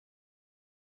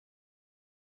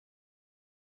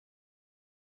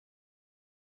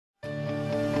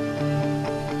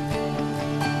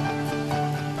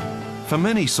For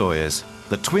many sawyers,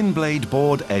 the twin-blade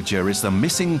board edger is the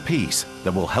missing piece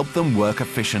that will help them work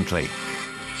efficiently.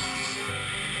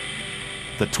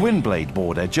 The twin-blade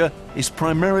board edger is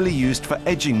primarily used for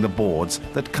edging the boards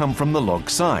that come from the log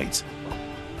sides.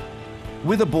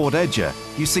 With a board edger,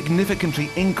 you significantly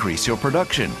increase your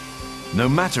production, no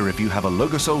matter if you have a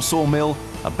Logosol sawmill,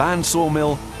 a band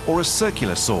sawmill, or a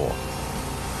circular saw.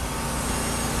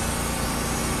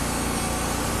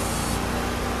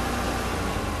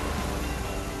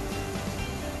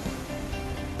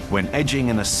 When edging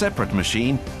in a separate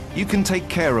machine, you can take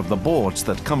care of the boards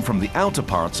that come from the outer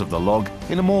parts of the log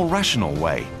in a more rational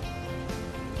way.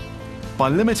 By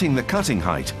limiting the cutting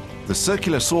height, the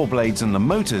circular saw blades and the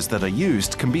motors that are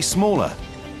used can be smaller.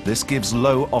 This gives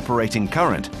low operating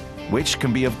current, which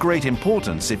can be of great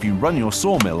importance if you run your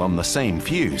sawmill on the same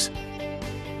fuse.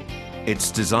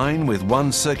 Its design with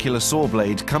one circular saw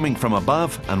blade coming from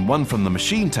above and one from the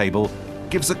machine table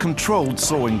gives a controlled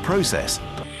sawing process.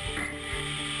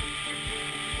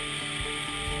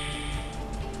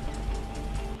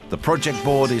 The project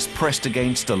board is pressed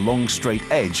against a long straight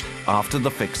edge after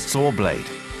the fixed saw blade.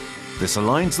 This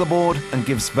aligns the board and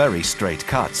gives very straight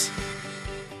cuts.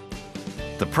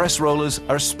 The press rollers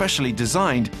are specially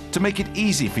designed to make it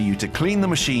easy for you to clean the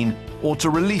machine or to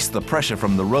release the pressure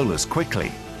from the rollers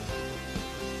quickly.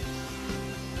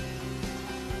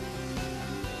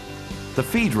 The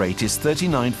feed rate is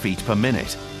 39 feet per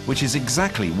minute, which is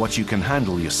exactly what you can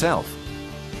handle yourself.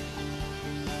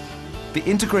 The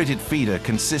integrated feeder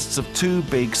consists of two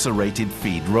big serrated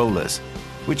feed rollers,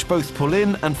 which both pull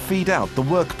in and feed out the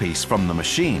workpiece from the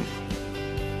machine.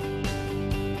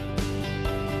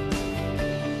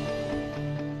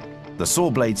 The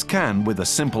saw blades can, with a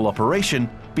simple operation,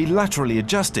 be laterally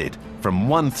adjusted from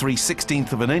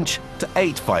 1/3/16 of an inch to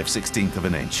 8/5/16 of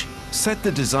an inch. Set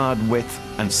the desired width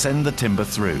and send the timber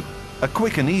through. A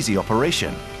quick and easy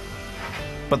operation.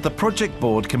 But the project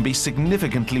board can be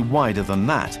significantly wider than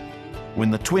that. When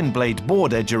the twin-blade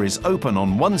board edger is open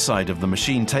on one side of the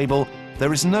machine table,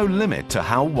 there is no limit to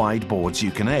how wide boards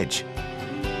you can edge.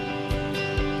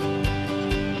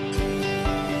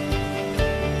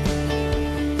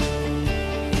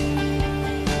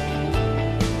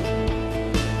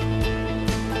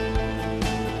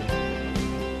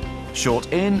 Short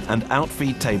in and out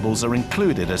feed tables are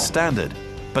included as standard,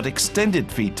 but extended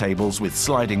feed tables with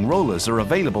sliding rollers are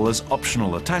available as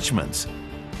optional attachments.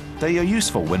 They are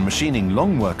useful when machining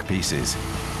long work pieces.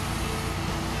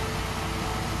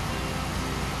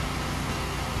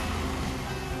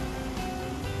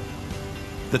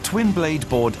 The twin-blade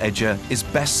board edger is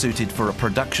best suited for a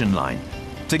production line,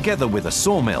 together with a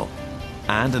sawmill,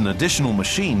 and an additional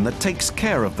machine that takes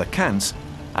care of the cants,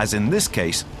 as in this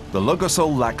case, the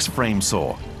Logosol Lax frame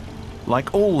saw.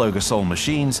 Like all Logosol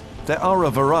machines, there are a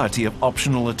variety of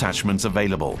optional attachments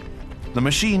available. The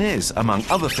machine is, among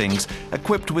other things,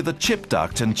 equipped with a chip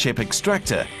duct and chip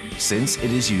extractor, since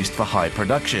it is used for high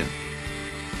production.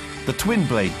 The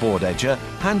twin-blade board edger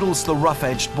handles the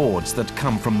rough-edged boards that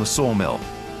come from the sawmill.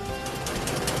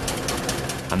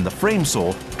 And the frame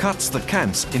saw cuts the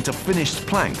cants into finished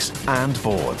planks and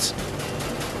boards.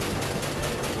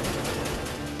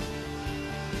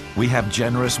 We have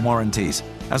generous warranties,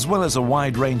 as well as a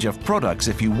wide range of products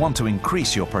if you want to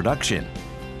increase your production.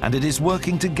 And it is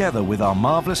working together with our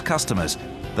marvelous customers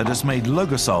that has made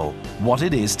Logosol what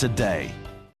it is today.